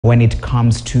When it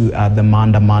comes to the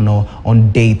Maandamano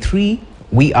on day 3,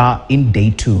 we are in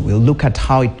day 2. We'll look at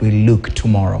how it will look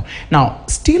tomorrow. Now,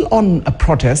 still on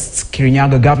protests,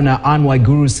 Kirinyaga Governor Anne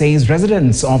Waiguru says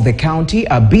residents of the county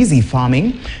are busy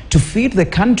farming to feed the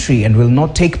country and will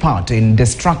not take part in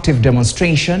destructive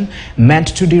demonstration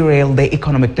meant to derail the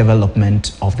economic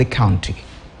development of the county.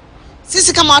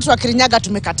 Sisi kama watu wa Kirinyaga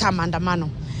tumekataa maandamano.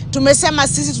 Tumesema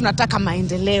sisi tunataka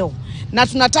maendeleo na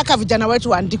tunataka vijana wetu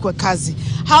waandikwe kazi.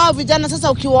 Hawa vijana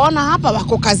sasa ukiwaona hapa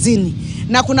wako kazini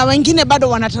na kuna wengine bado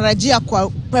wanatarajia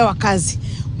kupewa kazi.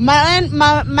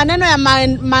 Maneno ya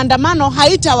maandamano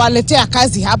haitawaletea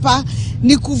kazi hapa,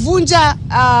 ni kuvunja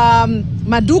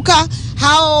maduka.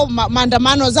 Hao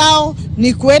maandamano zao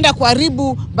ni kuenda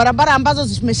kuharibu barabara ambazo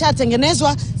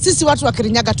zimeshatengenezwa. Sisi watu wa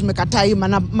Kirinyaga tumekataa hii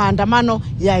maandamano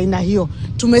ya aina hiyo.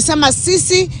 Tumesema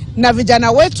sisi na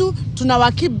vijana wetu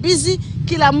tunawakip busy,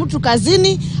 kila mtu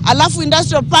kazini, alafu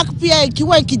industrial park pia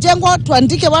ikiwa ikijengwa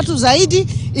tuandike watu zaidi,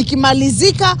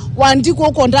 ikimalizika waandikwe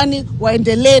huko ndani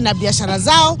waendelee na biashara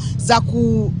zao za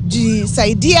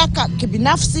kujisaidia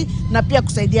kibinafsi na pia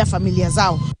kusaidia familia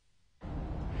zao.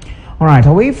 All right,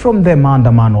 away from the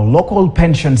Maandamano, local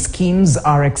pension schemes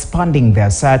are expanding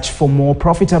their search for more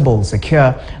profitable,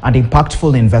 secure and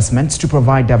impactful investments to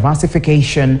provide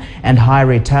diversification and high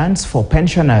returns for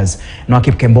pensioners.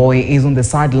 Nwakip Kemboi is on the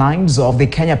sidelines of the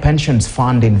Kenya Pensions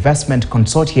Fund Investment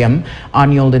Consortium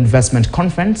Annual Investment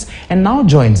Conference and now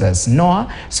joins us.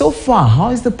 Noah, so far, how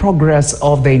is the progress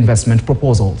of the investment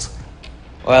proposals?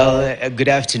 Well, good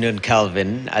afternoon,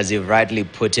 Calvin. As you rightly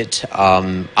put it,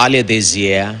 earlier this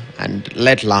year and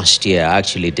late last year,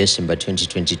 actually December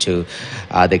 2022,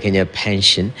 the Kenya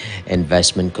Pension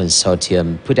Investment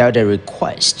Consortium put out a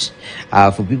request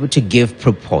for people to give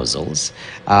proposals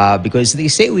because they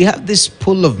say we have this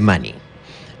pool of money.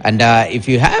 And if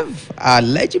you have a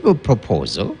legible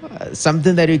proposal,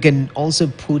 something that you can also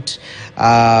put,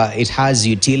 it has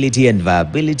utility and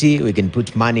viability, we can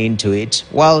put money into it,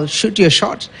 well, shoot your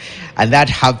shot. And that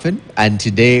happened. And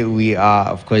today we are,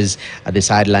 of course, at the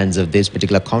sidelines of this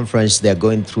particular conference. They're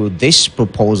going through these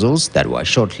proposals that were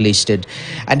shortlisted.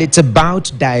 And it's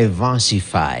about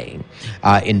diversifying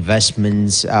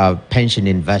investments, pension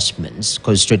investments,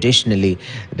 because traditionally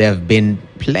they've been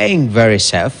playing very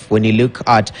safe. When you look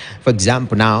at, for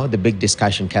example, now the big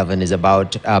discussion, Kevin, is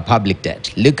about public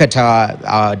debt. Look at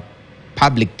our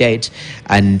public debt,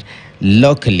 and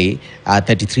locally,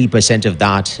 33% of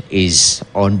that is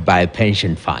owned by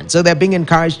pension funds. So they're being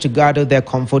encouraged to go out of their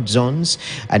comfort zones.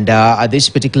 And at this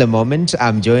particular moment,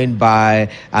 I'm joined by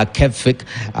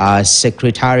KEPFIC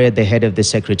Secretariat, the head of the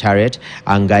Secretariat,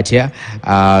 Ngatia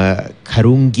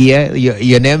Karungia.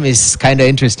 Your name is kind of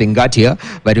interesting, Ngatia,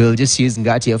 but we'll just use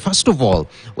Ngatia. First of all,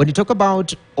 when you talk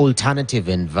about alternative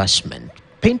investment,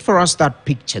 paint for us that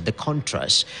picture, the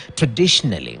contrast.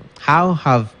 Traditionally, how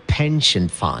have pension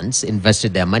funds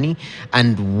invested their money,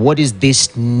 and what is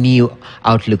this new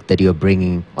outlook that you're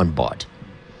bringing on board?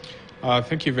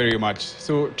 Thank you very much.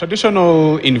 So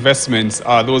traditional investments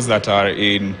are those that are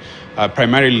in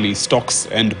primarily stocks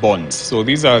and bonds. So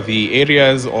these are the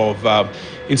areas of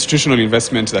institutional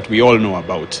investments that we all know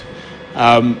about.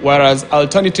 Whereas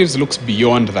alternatives looks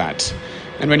beyond that.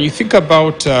 And when you think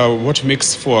about what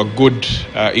makes for a good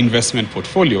investment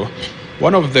portfolio,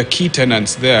 one of the key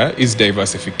tenets there is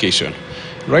diversification.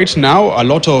 Right now, a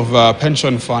lot of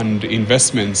pension fund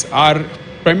investments are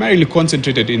primarily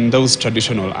concentrated in those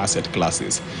traditional asset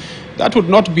classes. That would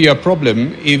not be a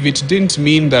problem if it didn't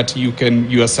mean that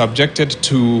you are subjected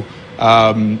to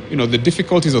the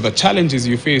difficulties or the challenges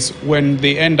you face when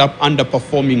they end up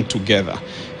underperforming together.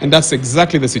 And that's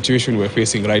exactly the situation we're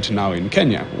facing right now in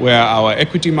Kenya, where our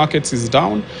equity markets is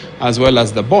down, as well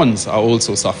as the bonds are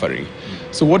also suffering.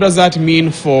 So what does that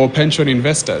mean for pension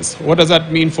investors? What does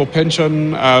that mean for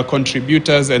pension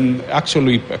contributors and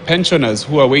actually pensioners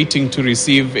who are waiting to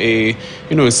receive a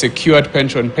secured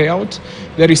pension payout?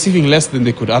 They're receiving less than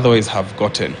they could otherwise have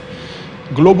gotten.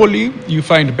 Globally, you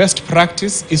find best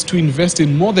practice is to invest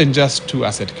in more than just two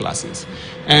asset classes.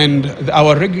 And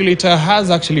our regulator has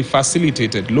actually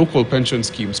facilitated local pension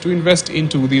schemes to invest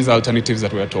into these alternatives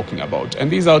that we're talking about.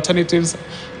 And these alternatives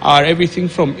are everything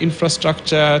from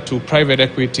infrastructure to private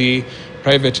equity,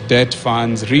 private debt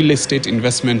funds, real estate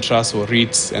investment trusts or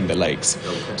REITs and the likes.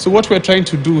 So what we're trying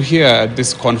to do here at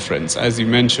this conference, as you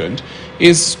mentioned,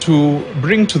 is to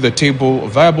bring to the table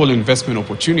viable investment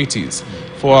opportunities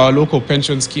for our local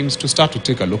pension schemes to start to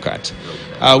take a look at.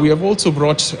 We have also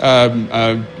brought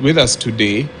with us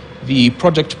today the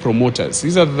project promoters.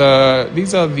 These are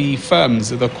the firms,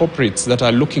 the corporates that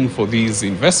are looking for these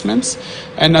investments,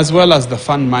 and as well as the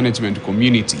fund management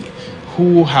community,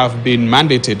 who have been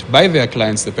mandated by their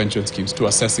clients, the pension schemes, to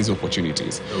assess these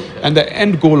opportunities. Okay. And the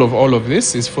end goal of all of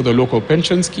this is for the local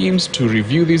pension schemes to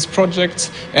review these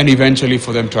projects and eventually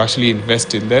for them to actually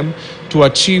invest in them to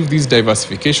achieve these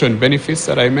diversification benefits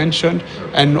that I mentioned,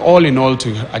 and all in all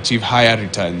to achieve higher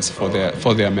returns for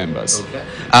their members.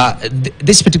 Okay.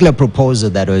 This particular proposal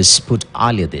that was put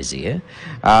earlier this year,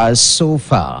 so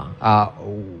far,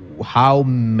 how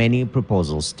many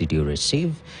proposals did you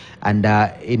receive? And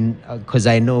because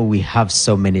I know we have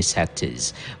so many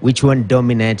sectors, which one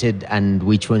dominated and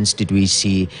which ones did we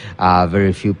see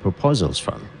very few proposals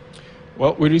from?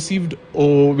 Well, we received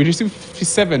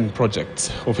 57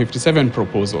 projects or 57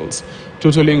 proposals,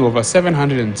 totaling over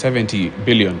 770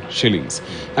 billion shillings.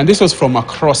 And this was from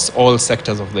across all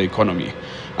sectors of the economy.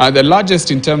 The largest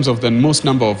in terms of the most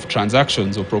number of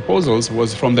transactions or proposals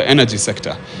was from the energy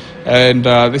sector. And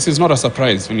this is not a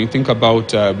surprise when you think about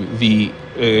the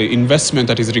investment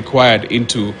that is required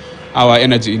into our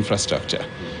energy infrastructure.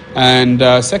 And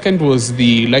second was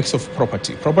the likes of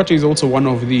property. Property is also one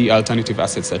of the alternative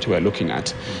assets that we are looking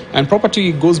at. And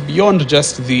property goes beyond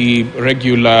just the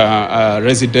regular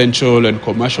residential and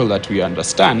commercial that we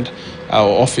understand,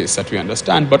 or office that we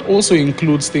understand, but also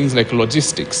includes things like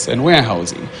logistics and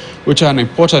warehousing, which are an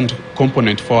important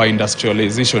component for our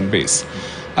industrialization base.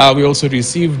 We also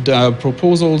received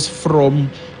proposals from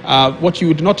what you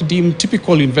would not deem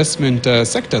typical investment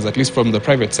sectors, at least from the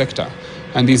private sector.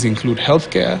 And these include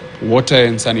healthcare, water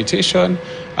and sanitation.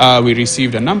 We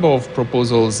received a number of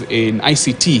proposals in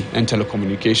ICT and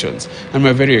telecommunications, and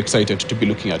we're very excited to be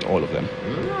looking at all of them.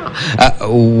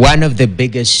 One of the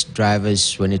biggest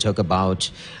drivers when you talk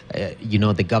about,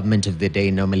 the government of the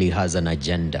day normally has an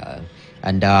agenda.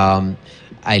 And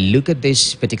I look at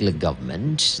this particular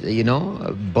government,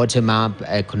 bottom-up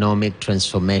economic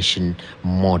transformation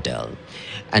model,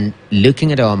 and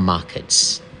looking at our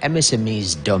markets,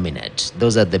 MSMEs dominate.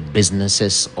 Those are the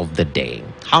businesses of the day.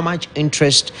 How much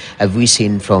interest have we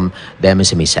seen from the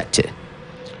MSME sector?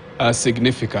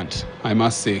 Significant, I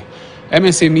must say.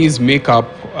 MSMEs make up,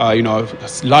 a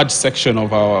large section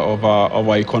of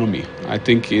our economy. I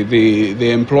think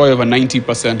they employ over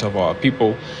 90% of our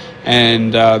people,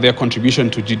 and their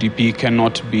contribution to GDP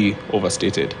cannot be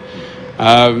overstated.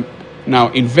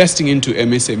 Now, investing into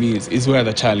MSMEs is where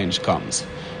the challenge comes.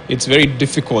 It's very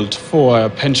difficult for a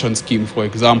pension scheme, for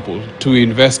example, to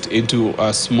invest into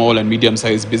a small and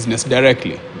medium-sized business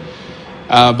directly.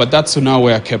 But that's now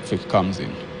where KEPFIC comes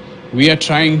in. We are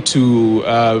trying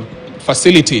to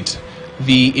facilitate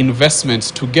the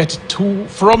investments to get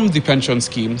from the pension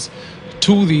schemes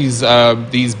to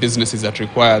these businesses that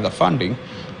require the funding,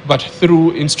 but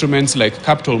through instruments like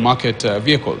capital market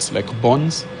vehicles, like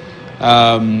bonds,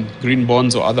 green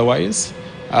bonds or otherwise.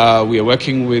 We are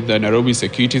working with the Nairobi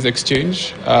Securities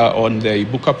Exchange on the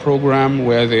Ibuka program,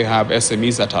 where they have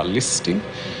SMEs that are listing.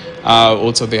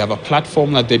 Also, they have a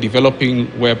platform that they're developing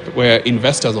where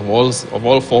investors of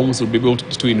all forms will be able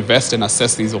to invest and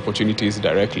assess these opportunities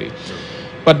directly.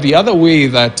 But the other way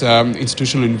that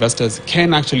institutional investors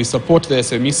can actually support the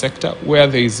SME sector, where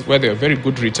there are very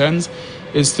good returns,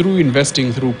 is through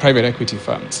investing through private equity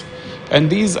funds. And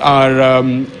these are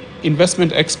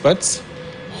investment experts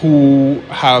who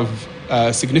have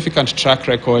a significant track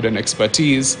record and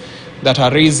expertise that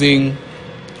are raising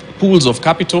pools of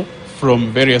capital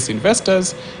from various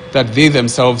investors that they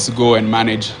themselves go and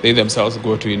manage, they themselves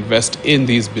go to invest in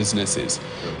these businesses.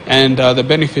 And the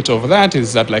benefit of that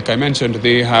is that, like I mentioned,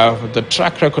 they have the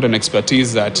track record and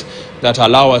expertise that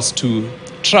allow us to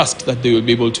trust that they will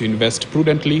be able to invest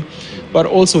prudently, but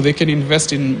also they can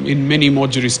invest in many more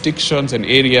jurisdictions and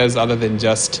areas other than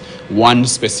just one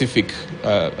specific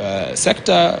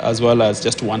sector, as well as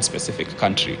just one specific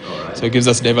country. Right. So it gives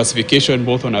us diversification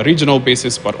both on a regional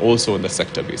basis, but also on the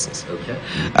sector basis. Okay.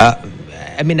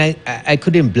 I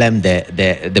couldn't blame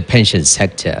the pension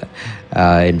sector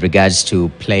in regards to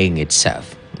playing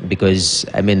itself, because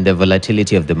the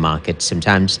volatility of the market,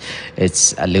 sometimes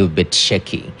it's a little bit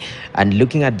shaky. And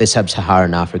looking at the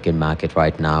sub-Saharan African market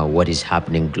right now, what is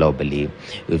happening globally,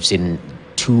 we've seen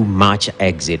too much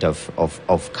exit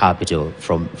of capital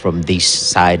from this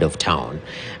side of town.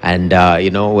 And,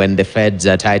 when the Feds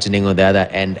are tightening on the other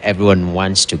end, everyone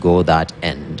wants to go that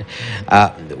end.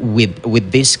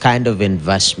 With this kind of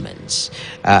investments,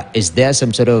 is there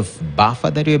some sort of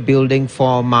buffer that you're building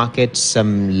for markets,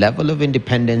 some level of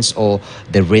independence, or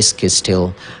the risk is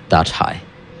still that high?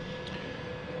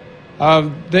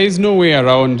 There is no way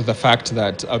around the fact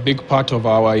that a big part of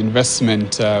our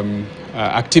investment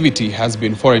activity has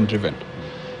been foreign driven.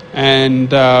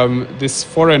 And this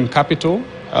foreign capital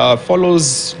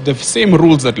follows the same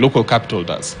rules that local capital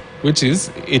does. which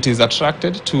is it is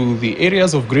attracted to the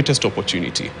areas of greatest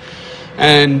opportunity.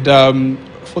 And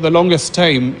for the longest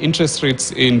time, interest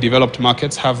rates in developed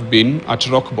markets have been at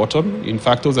rock bottom. In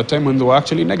fact, there was a time when they were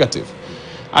actually negative.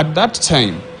 At that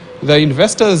time, the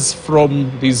investors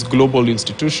from these global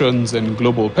institutions and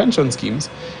global pension schemes,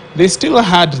 they still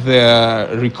had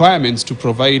their requirements to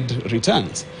provide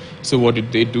returns. So what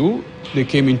did they do? They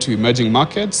came into emerging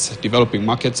markets, developing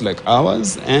markets like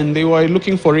ours, and they were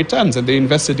looking for returns, and they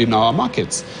invested in our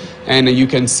markets. And you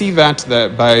can see that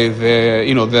by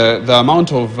the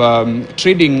amount of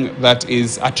trading that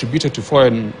is attributed to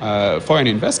foreign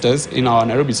investors in our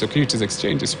Nairobi Securities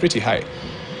Exchange is pretty high.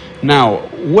 Now,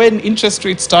 when interest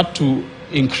rates start to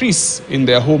increase in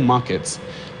their home markets,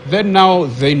 then now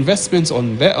the investments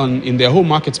in their home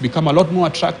markets become a lot more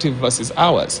attractive versus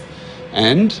ours.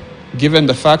 And given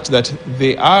the fact that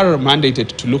they are mandated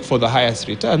to look for the highest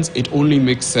returns, it only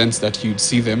makes sense that you'd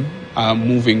see them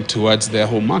moving towards their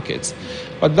home markets.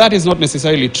 But that is not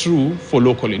necessarily true for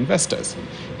local investors.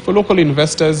 For local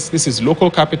investors, this is local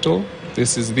capital.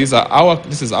 This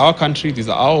is our country. These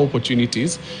are our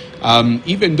opportunities.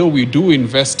 Even though we do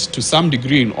invest to some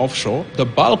degree in offshore, the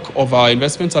bulk of our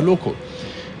investments are local.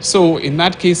 So in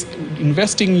that case,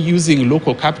 investing using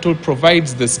local capital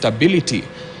provides the stability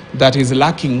that is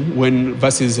lacking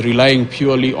versus relying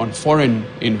purely on foreign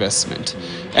investment.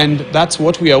 And that's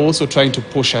what we are also trying to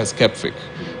push as KEPFIC,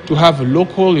 to have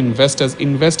local investors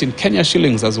invest in Kenya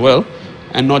shillings as well,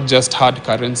 and not just hard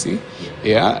currency,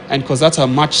 and because that's a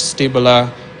much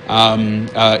stabler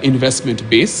investment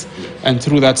base, and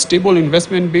through that stable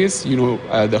investment base,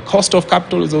 the cost of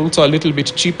capital is also a little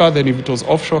bit cheaper than if it was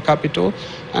offshore capital,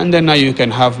 and then now you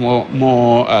can have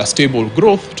more stable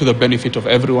growth to the benefit of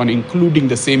everyone, including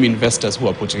the same investors who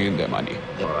are putting in their money.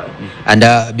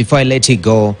 And before I let you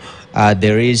go,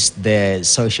 there is the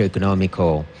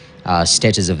socio-economical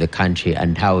status of the country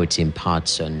and how it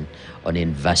imparts on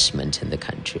investment in the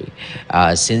country.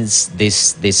 Since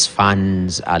these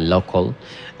funds are local,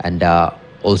 and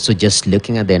also just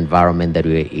looking at the environment that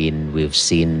we're in, we've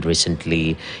seen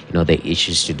recently, the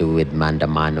issues to do with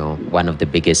Maandamano. One of the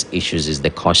biggest issues is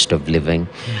the cost of living.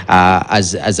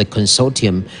 As a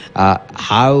consortium,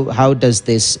 how does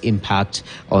this impact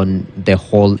on the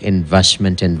whole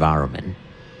investment environment?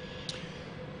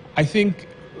 I think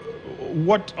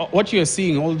what you're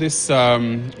seeing, all this,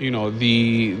 the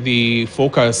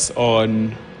focus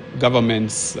on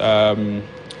government's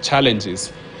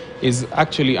challenges is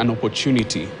actually an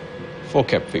opportunity for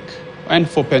KEPFIC and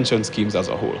for pension schemes as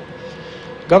a whole.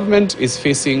 Government is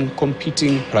facing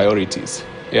competing priorities,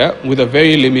 with a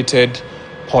very limited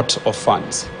pot of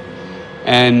funds.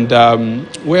 And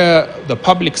where the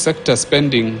public sector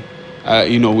spending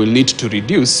will need to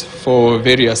reduce for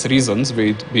various reasons,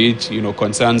 be it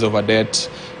concerns over debt,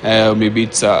 maybe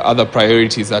it's other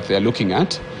priorities that they're looking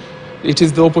at. It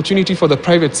is the opportunity for the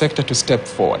private sector to step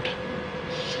forward.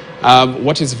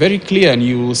 What is very clear, and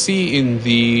you will see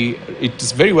it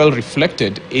is very well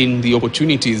reflected in the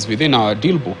opportunities within our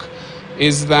deal book,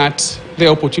 is that there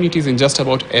are opportunities in just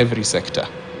about every sector.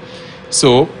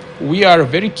 So we are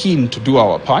very keen to do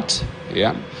our part.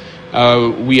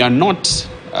 We are not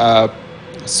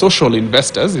social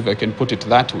investors, if I can put it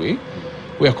that way.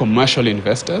 We are commercial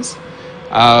investors.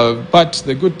 But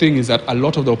the good thing is that a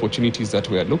lot of the opportunities that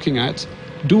we are looking at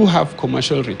do have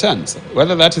commercial returns,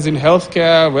 whether that is in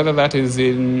healthcare, whether that is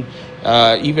in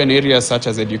even areas such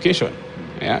as education.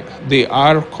 They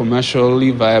are commercially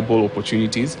viable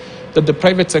opportunities that the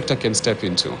private sector can step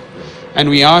into. And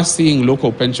we are seeing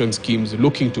local pension schemes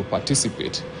looking to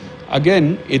participate.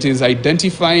 Again, it is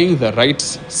identifying the right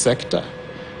sector,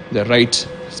 the right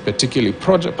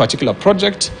particular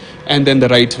project, and then the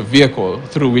right vehicle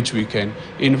through which we can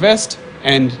invest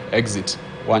and exit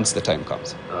once the time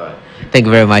comes. Thank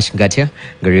you very much, Ngatia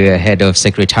Garia, Head of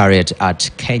Secretariat at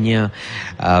Kenya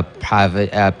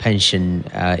Private Pension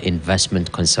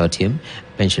Investment Consortium,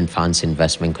 Pension Funds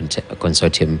Investment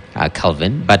Consortium,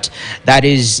 Calvin. But that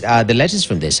is the latest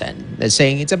from this end. They're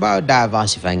saying it's about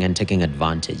diversifying and taking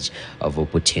advantage of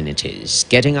opportunities,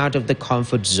 getting out of the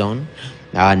comfort zone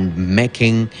and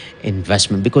making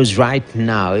investment. Because right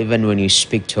now, even when you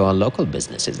speak to our local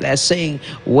businesses, they're saying,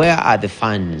 where are the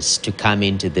funds to come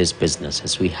into these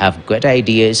businesses? We have great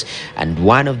ideas, and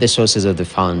one of the sources of the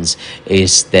funds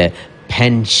is the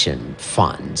pension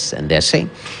funds, and they're saying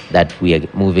that we are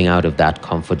moving out of that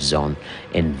comfort zone,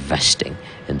 investing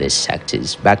in these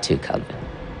sectors. Back to you, Calvin.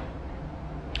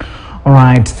 All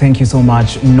right, thank you so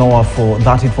much, Noah, for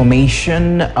that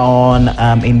information on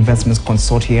Investments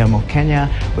Consortium of Kenya.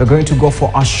 We're going to go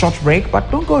for a short break,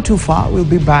 but don't go too far. We'll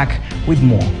be back with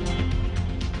more.